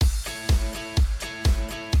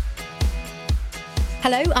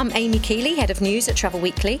Hello, I'm Amy Keeley, Head of News at Travel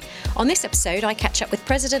Weekly. On this episode, I catch up with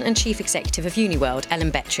President and Chief Executive of Uniworld,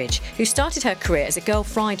 Ellen Bettridge, who started her career as a Girl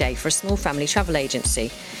Friday for a small family travel agency.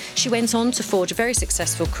 She went on to forge a very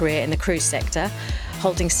successful career in the cruise sector,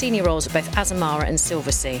 holding senior roles at both Azamara and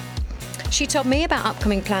Silversea. She told me about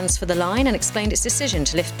upcoming plans for the line and explained its decision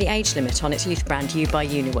to lift the age limit on its youth brand, You by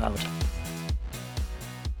Uniworld.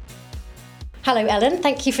 Hello, Ellen.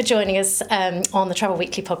 Thank you for joining us on the Travel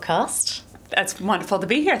Weekly podcast. That's wonderful to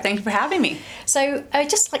be here. Thank you for having me. So I'd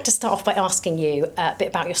just like to start off by asking you a bit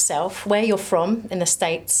about yourself, where you're from in the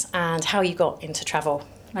States and how you got into travel.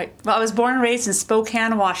 Right. Well, I was born and raised in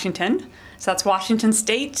Spokane, Washington. So that's Washington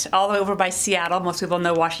State, all the way over by Seattle. Most people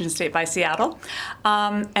know Washington State by Seattle.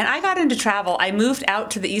 And I got into travel. I moved out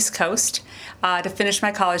to the East Coast to finish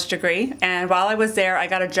my college degree. And while I was there, I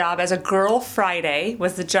got a job as a Girl Friday,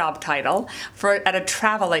 was the job title, at a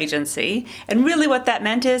travel agency. And really what that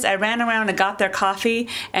meant is I ran around and got their coffee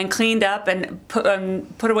and cleaned up and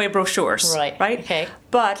put away brochures. Right. Okay.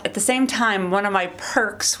 But at the same time, one of my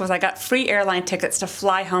perks was I got free airline tickets to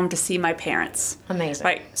fly home to see my parents. Amazing.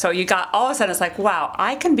 Right. So you got, all of a sudden it's like, wow,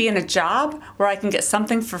 I can be in a job where I can get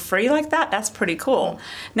something for free like that? That's pretty cool.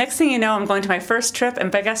 Next thing you know, I'm going to my first trip,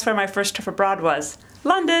 and guess where my first trip abroad was?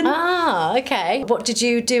 London. Ah, okay. What did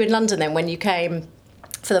you do in London then when you came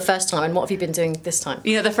for the first time, and what have you been doing this time?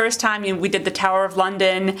 You know, the first time we did the Tower of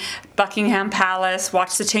London, Buckingham Palace,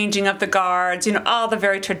 watched the changing of the guards, all the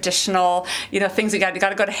very traditional, things you got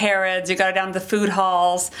to go to Harrods, you got to go down to the food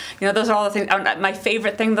halls, those are all the things. My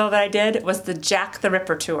favorite thing though that I did was the Jack the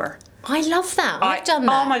Ripper tour. I love that. I've done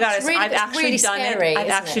that. Oh my God, I've actually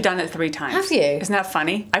done it 3 times. Have you? Isn't that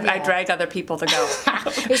funny? I drag other people to go.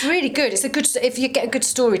 It's really good. It's if you get a good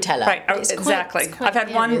storyteller. Right, exactly. I've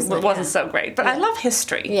had one that wasn't so great, but I love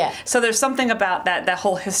history. Yeah. So there's something about that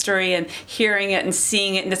whole history and hearing it and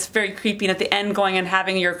seeing it, and it's very creepy. And at the end, going and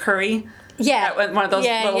having your curry. Yeah. At one of those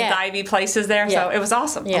little divey places there. Yeah. So it was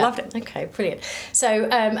awesome. Yeah. I loved it. Okay, brilliant. So,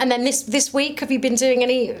 and then this week, have you been doing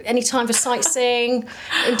any time for sightseeing,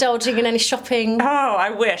 indulging in any shopping? Oh, I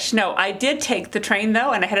wish. No, I did take the train,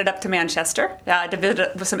 though, and I headed up to Manchester to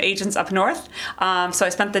visit with some agents up north. So I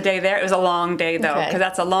spent the day there. It was a long day, though, because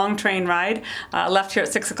that's a long train ride. Left here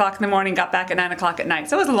at 6 o'clock in the morning, got back at 9 o'clock at night.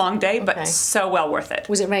 So it was a long day, but so well worth it.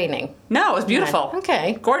 Was it raining? No, it was beautiful. No.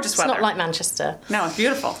 Okay. Gorgeous weather. It's not like Manchester. No, it's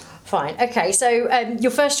beautiful. Fine. Okay. So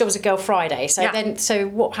your first job was a Girl Friday. So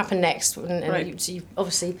what happened next? And you've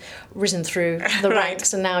obviously risen through the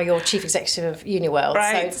ranks, and now you're Chief Executive of Uniworld.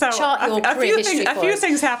 Right. So chart your career history for us. A few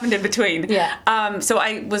things happened in between. Yeah. So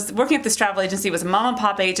I was working at this travel agency. It was a mom and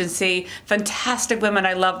pop agency. Fantastic women.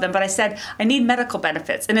 I love them. But I said, I need medical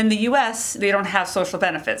benefits. And in the U.S., they don't have social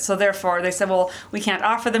benefits. So therefore, they said, well, we can't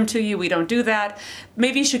offer them to you. We don't do that.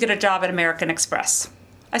 Maybe you should get a job at American Express.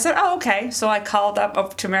 I said, oh, okay. So I called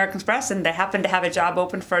up to American Express, and they happened to have a job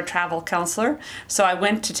open for a travel counselor. So I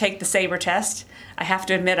went to take the SABRE test. I have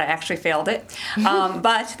to admit, I actually failed it.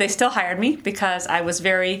 But they still hired me because I was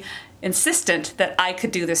very insistent that I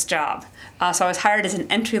could do this job. So I was hired as an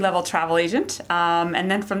entry-level travel agent. And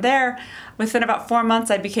then from there, within about 4 months,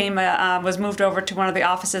 I was moved over to one of the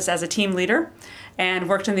offices as a team leader, and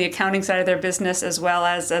worked in the accounting side of their business as well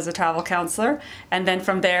as a travel counselor. And then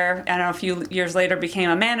from there, a few years later, became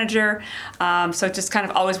a manager. So just kind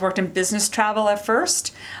of always worked in business travel at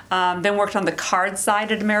first. Then worked on the card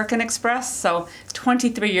side at American Express. So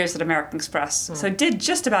 23 years at American Express. So did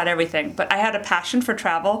just about everything. But I had a passion for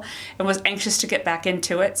travel and was anxious to get back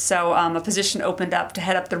into it. So a position opened up to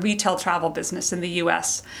head up the retail travel business in the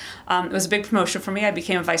U.S. It was a big promotion for me. I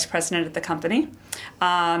became a vice president at the company.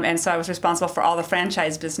 And so I was responsible for all the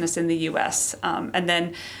franchise business in the U.S. And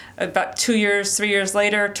then about 3 years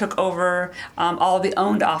later, took over all the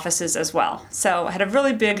owned offices as well. So I had a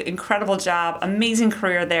really big, incredible job, amazing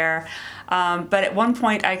career there. But at one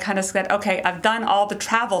point, I kind of said, okay, I've done all the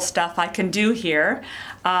travel stuff I can do here.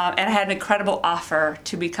 And I had an incredible offer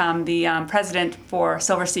to become the president for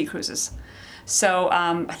Silversea Cruises. So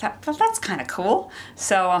I thought, well, that's kind of cool.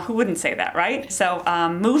 So who wouldn't say that, right? So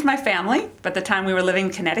moved my family. By the time we were living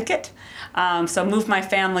in Connecticut. So moved my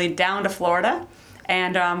family down to Florida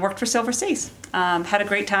and worked for Silverseas. Had a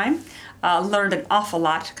great time. Learned an awful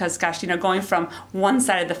lot because, gosh, going from one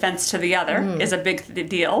side of the fence to the other is a big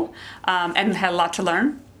deal, and had a lot to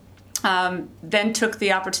learn. Then took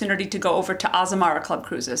the opportunity to go over to Azamara Club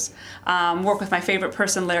Cruises, work with my favorite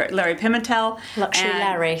person, Larry Pimentel. Luxury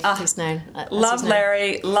Larry, he's known. Love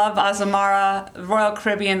Larry, love Azamara, Royal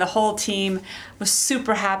Caribbean, the whole team. Was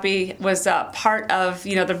super happy, was part of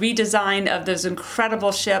the redesign of those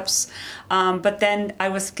incredible ships. But then I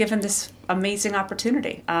was given this amazing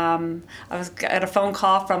opportunity. I was at a phone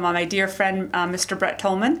call from my dear friend, Mr. Brett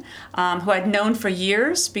Tolman, who I'd known for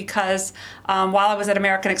years because while I was at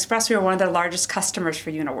American Express, we were one of their largest customers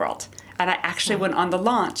for Uniworld. And I actually went on the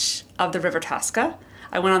launch of the River Tosca.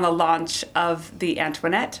 I went on the launch of the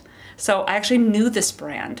Antoinette. So I actually knew this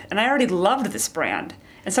brand, and I already loved this brand.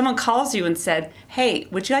 And someone calls you and said, hey,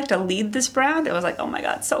 would you like to lead this brand? It was like, oh my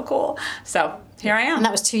God, so cool. So here I am. And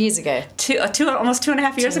that was 2 years ago? Almost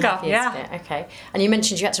 2.5 years ago. Okay. And you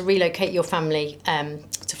mentioned you had to relocate your family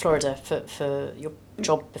to Florida for your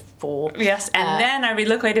job before. Yes, and then I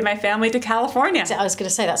relocated my family to California. I was going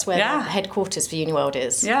to say that's where the headquarters for Uniworld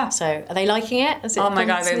is. Yeah. So are they liking it? Oh my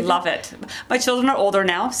God, they love it. My children are older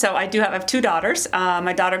now, so I have 2 daughters.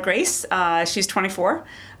 My daughter Grace, she's 24.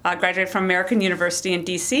 Graduated from American University in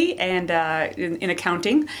DC and in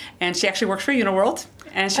accounting, and she actually works for Uniworld.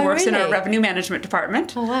 And she works in our revenue management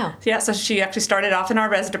department. Oh, wow. Yeah, so she actually started off in our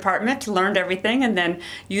res department, learned everything, and then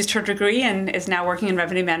used her degree and is now working in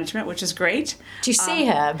revenue management, which is great. Do you see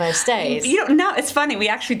her most days? You don't know. It's funny. We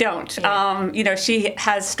actually don't. Yeah. She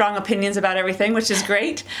has strong opinions about everything, which is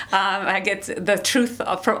great. I get the truth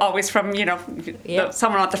always from,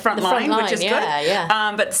 someone on the front line, which is good.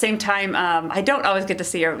 Yeah. But at the same time, I don't always get to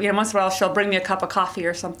see her. Once in a while she'll bring me a cup of coffee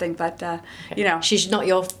or something, but, She's not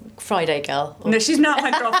your Friday girl? No, she's not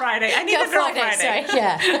my Girl Friday. I need a Girl Friday. Sorry,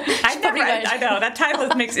 yeah. I know, that title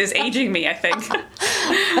is aging me, I think.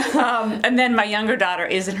 And then my younger daughter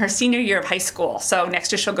is in her senior year of high school, so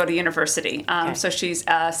next year she'll go to university. So she's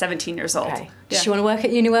 17 years old. Okay. Does she want to work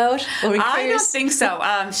at Uniworld? Or I don't think so.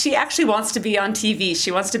 She actually wants to be on TV.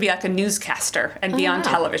 She wants to be like a newscaster and be on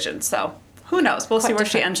television, so who knows? We'll see where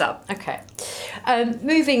she ends up. Okay.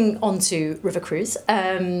 Moving on to River Cruise.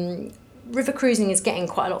 River cruising is getting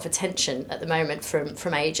quite a lot of attention at the moment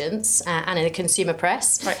from agents and in the consumer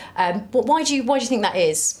press. Right. But why do you think that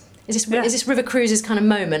is? Is this River Cruise's kind of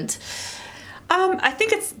moment? I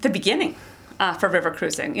think it's the beginning for river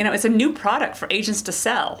cruising. It's a new product for agents to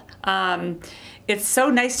sell. It's so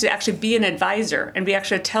nice to actually be an advisor and be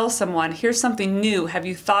actually tell someone, here's something new. Have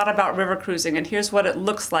you thought about river cruising? And here's what it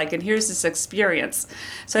looks like. And here's this experience.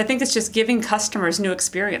 So I think it's just giving customers new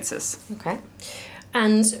experiences. Okay.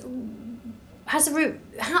 And how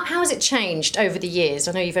has it changed over the years?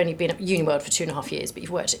 I know you've only been at Uniworld for 2.5 years, but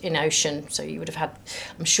you've worked in ocean, so you would have had,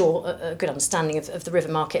 I'm sure, a good understanding of the river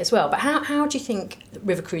market as well. But how do you think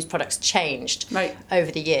river cruise products changed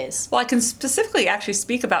over the years? Well, I can specifically actually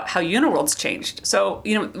speak about how Uniworld's changed. So,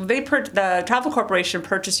 the Travel Corporation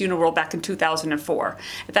purchased Uniworld back in 2004.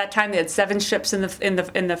 At that time, they had 7 ships in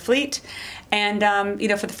the fleet, and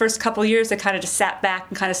for the first couple of years, they kind of just sat back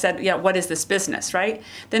and kind of said, what is this business, right?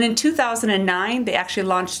 Then in 2009, they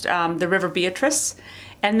actually launched the River Beatrice,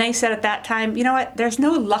 and they said at that time, there's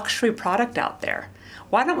no luxury product out there.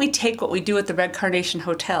 Why don't we take what we do at the Red Carnation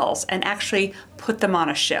hotels and actually put them on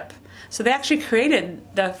a ship? So they actually created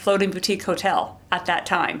the Floating Boutique Hotel at that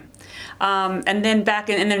time. And then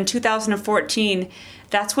in 2014,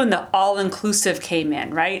 that's when the all-inclusive came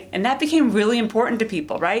in, right? And that became really important to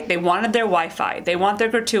people, right? They wanted their Wi-Fi, they want their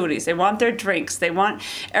gratuities, they want their drinks, they want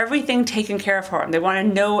everything taken care of for them. They want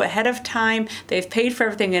to know ahead of time, they've paid for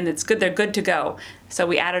everything and it's good, they're good to go. So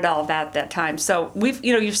we added all of that at that time. So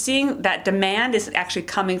you're seeing that demand is actually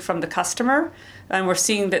coming from the customer, and we're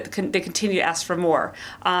seeing that they continue to ask for more.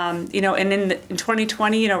 And in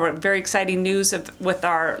 2020, we're very exciting news with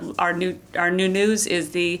our new news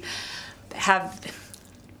is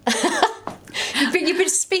You've been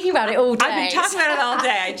speaking about it all day. I've been talking about it all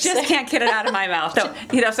day. I just can't get it out of my mouth. So,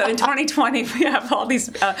 so in 2020, we have all these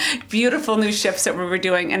beautiful new ships that we're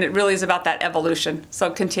doing, and it really is about that evolution. So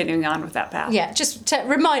continuing on with that path. Yeah, just to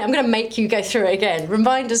remind, I'm going to make you go through it again.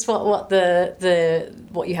 Remind us what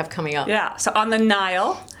you have coming up. Yeah, so on the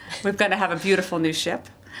Nile, we're going to have a beautiful new ship.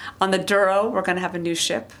 On the Douro, we're going to have a new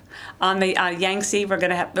ship. On the Yangtze, we're going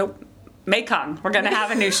to have... Mekong, we're going to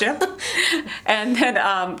have a new ship, and then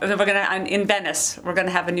we're going to in Venice, we're going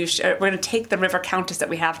to have a new ship. We're going to take the River Countess that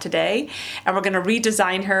we have today, and we're going to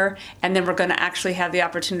redesign her, and then we're going to actually have the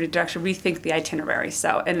opportunity to actually rethink the itinerary.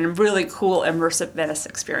 So, and a really cool immersive Venice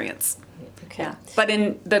experience. Okay. Yeah. But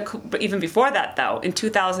even before that, though, in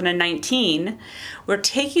 2019, we're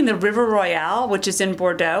taking the River Royale, which is in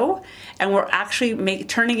Bordeaux, and we're actually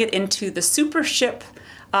turning it into the super ship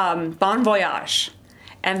Bon Voyage.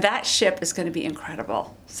 And that ship is going to be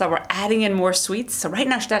incredible. So we're adding in more suites. So right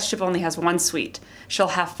now that ship only has 1 suite. She'll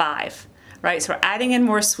have 5. right? So we're adding in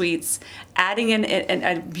more suites, adding in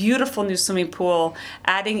a beautiful new swimming pool,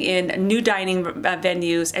 adding in new dining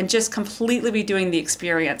venues, and just completely redoing the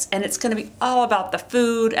experience. And it's going to be all about the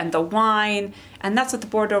food and the wine, and that's what the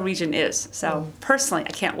Bordeaux region is. So personally,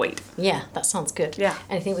 I can't wait. Yeah, that sounds good. Yeah.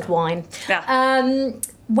 Anything with wine. Yeah.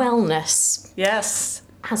 Wellness. Yes.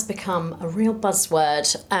 Has become a real buzzword,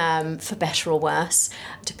 for better or worse,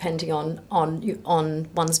 depending on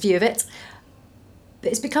one's view of it.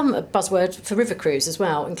 But it's become a buzzword for river cruise as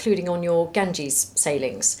well, including on your Ganges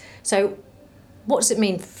sailings. So what does it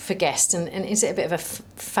mean for guests, and is it a bit of a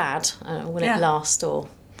fad? Will it last, or...?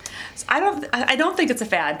 I don't think it's a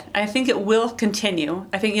fad. I think it will continue.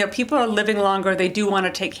 I think, people are living longer. They do want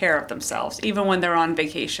to take care of themselves, even when they're on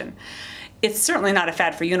vacation. It's certainly not a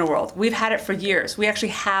fad for Uniworld. We've had it for years. We actually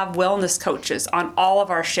have wellness coaches on all of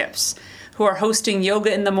our ships who are hosting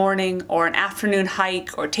yoga in the morning or an afternoon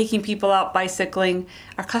hike or taking people out bicycling.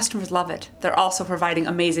 Our customers love it. They're also providing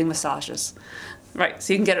amazing massages. Right,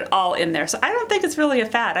 so you can get it all in there. So I don't think it's really a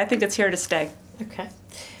fad. I think it's here to stay. Okay.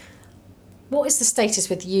 What is the status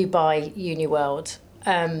with You by Uniworld?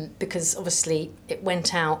 Because obviously it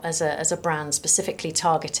went out as a brand specifically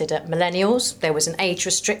targeted at millennials. There was an age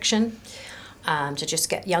restriction to just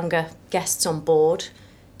get younger guests on board.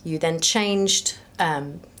 You then changed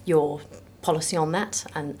your policy on that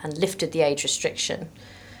and lifted the age restriction.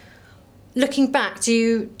 Looking back,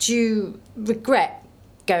 do you regret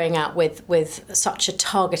going out with such a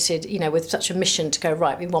targeted, with such a mission to go,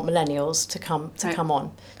 right, we want millennials to come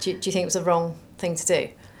on? Do you think it was the wrong thing to do?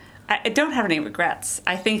 I don't have any regrets.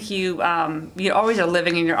 I think you always are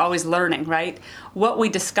living and you're always learning, right? What we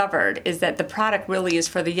discovered is that the product really is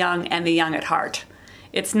for the young and the young at heart.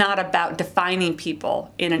 It's not about defining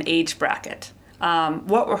people in an age bracket.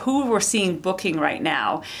 Who we're seeing booking right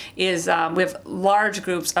now is we have large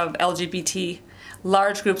groups of LGBT,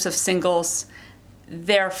 large groups of singles,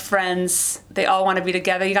 their friends. They all want to be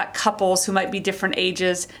together. You got couples who might be different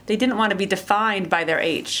ages. They didn't want to be defined by their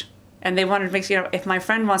age. And they wanted to make sure, if my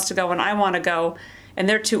friend wants to go and I want to go and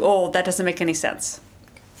they're too old, that doesn't make any sense.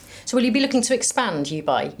 So will you be looking to expand You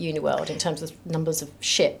by Uniworld in terms of numbers of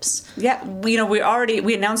ships? Yeah, we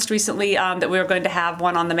announced recently that we were going to have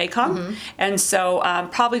one on the Mekong, and so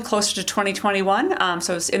probably closer to 2021.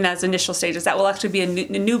 So it's in those initial stages. That will actually be a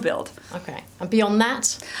new build. Okay, and beyond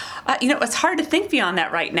that? It's hard to think beyond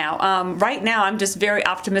that right now. Right now, I'm just very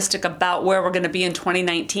optimistic about where we're going to be in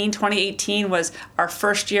 2019. 2018 was our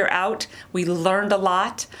first year out. We learned a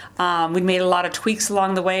lot. We made a lot of tweaks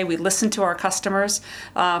along the way. We listened to our customers.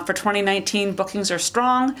 For 2019, bookings are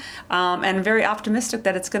strong, and I'm very optimistic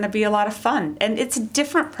that it's going to be a lot of fun. And it's a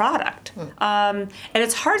different product. And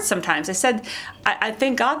it's hard sometimes. I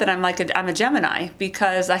thank God that I'm a Gemini,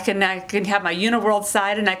 because I can have my Uniworld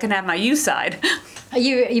side and I can have my You side. Are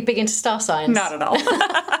you big into star signs? Not at all.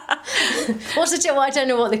 I don't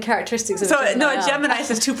know what the characteristics of a Gemini are. A Gemini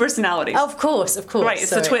has two personalities. Of course. Right,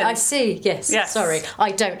 it's the twins. I see, yes. Sorry,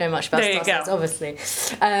 I don't know much about star signs, obviously.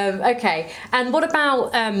 Okay, and what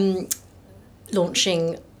about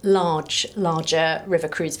launching larger river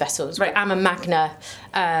cruise vessels? Right. Amma Magna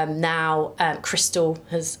now, Crystal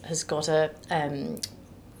has got a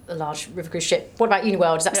large river cruise ship. What about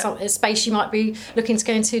Uniworld? Is that a space you might be looking to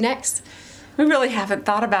go into next? We really haven't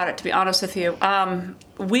thought about it, to be honest with you.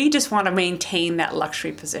 We just want to maintain that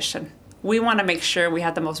luxury position. We want to make sure we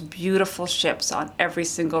have the most beautiful ships on every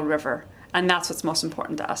single river, and that's what's most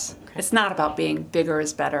important to us. Okay. It's not about being bigger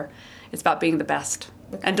is better. It's about being the best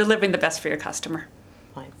and delivering the best for your customer.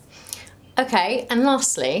 Fine. Okay, and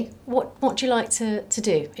lastly, what do you like to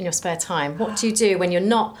do in your spare time? What do you do when you're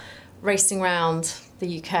not racing around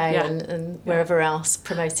the UK and wherever else,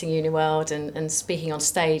 promoting Uniworld and speaking on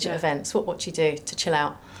stage at events? What do you do to chill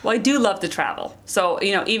out? Well, I do love to travel. So,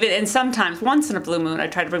 and sometimes once in a blue moon, I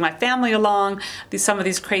try to bring my family along, some of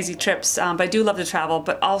these crazy trips, but I do love to travel.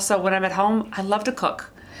 But also when I'm at home, I love to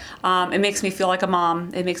cook. It makes me feel like a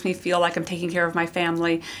mom. It makes me feel like I'm taking care of my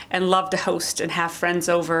family, and love to host and have friends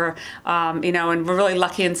over. And we're really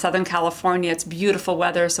lucky in Southern California. It's beautiful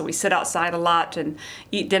weather, so we sit outside a lot and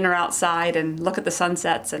eat dinner outside and look at the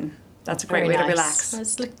sunsets, and that's a great way to relax.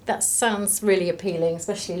 That sounds really appealing,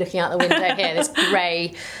 especially looking out the window here, this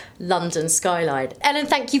grey London skyline. Ellen,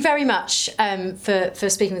 thank you very much for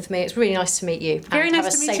speaking with me. It's really nice to meet you. Very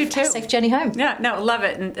nice to meet you too. Safe journey home. Yeah, no, love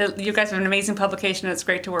it. And you guys have an amazing publication. It's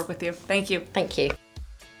great to work with you. Thank you. Thank you.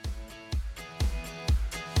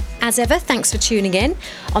 As ever, thanks for tuning in.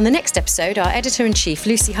 On the next episode, our Editor-in-Chief,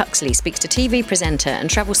 Lucy Huxley, speaks to TV presenter and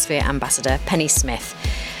TravelSphere ambassador, Penny Smith.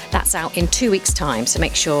 That's out in 2 weeks' time, so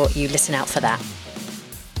make sure you listen out for that.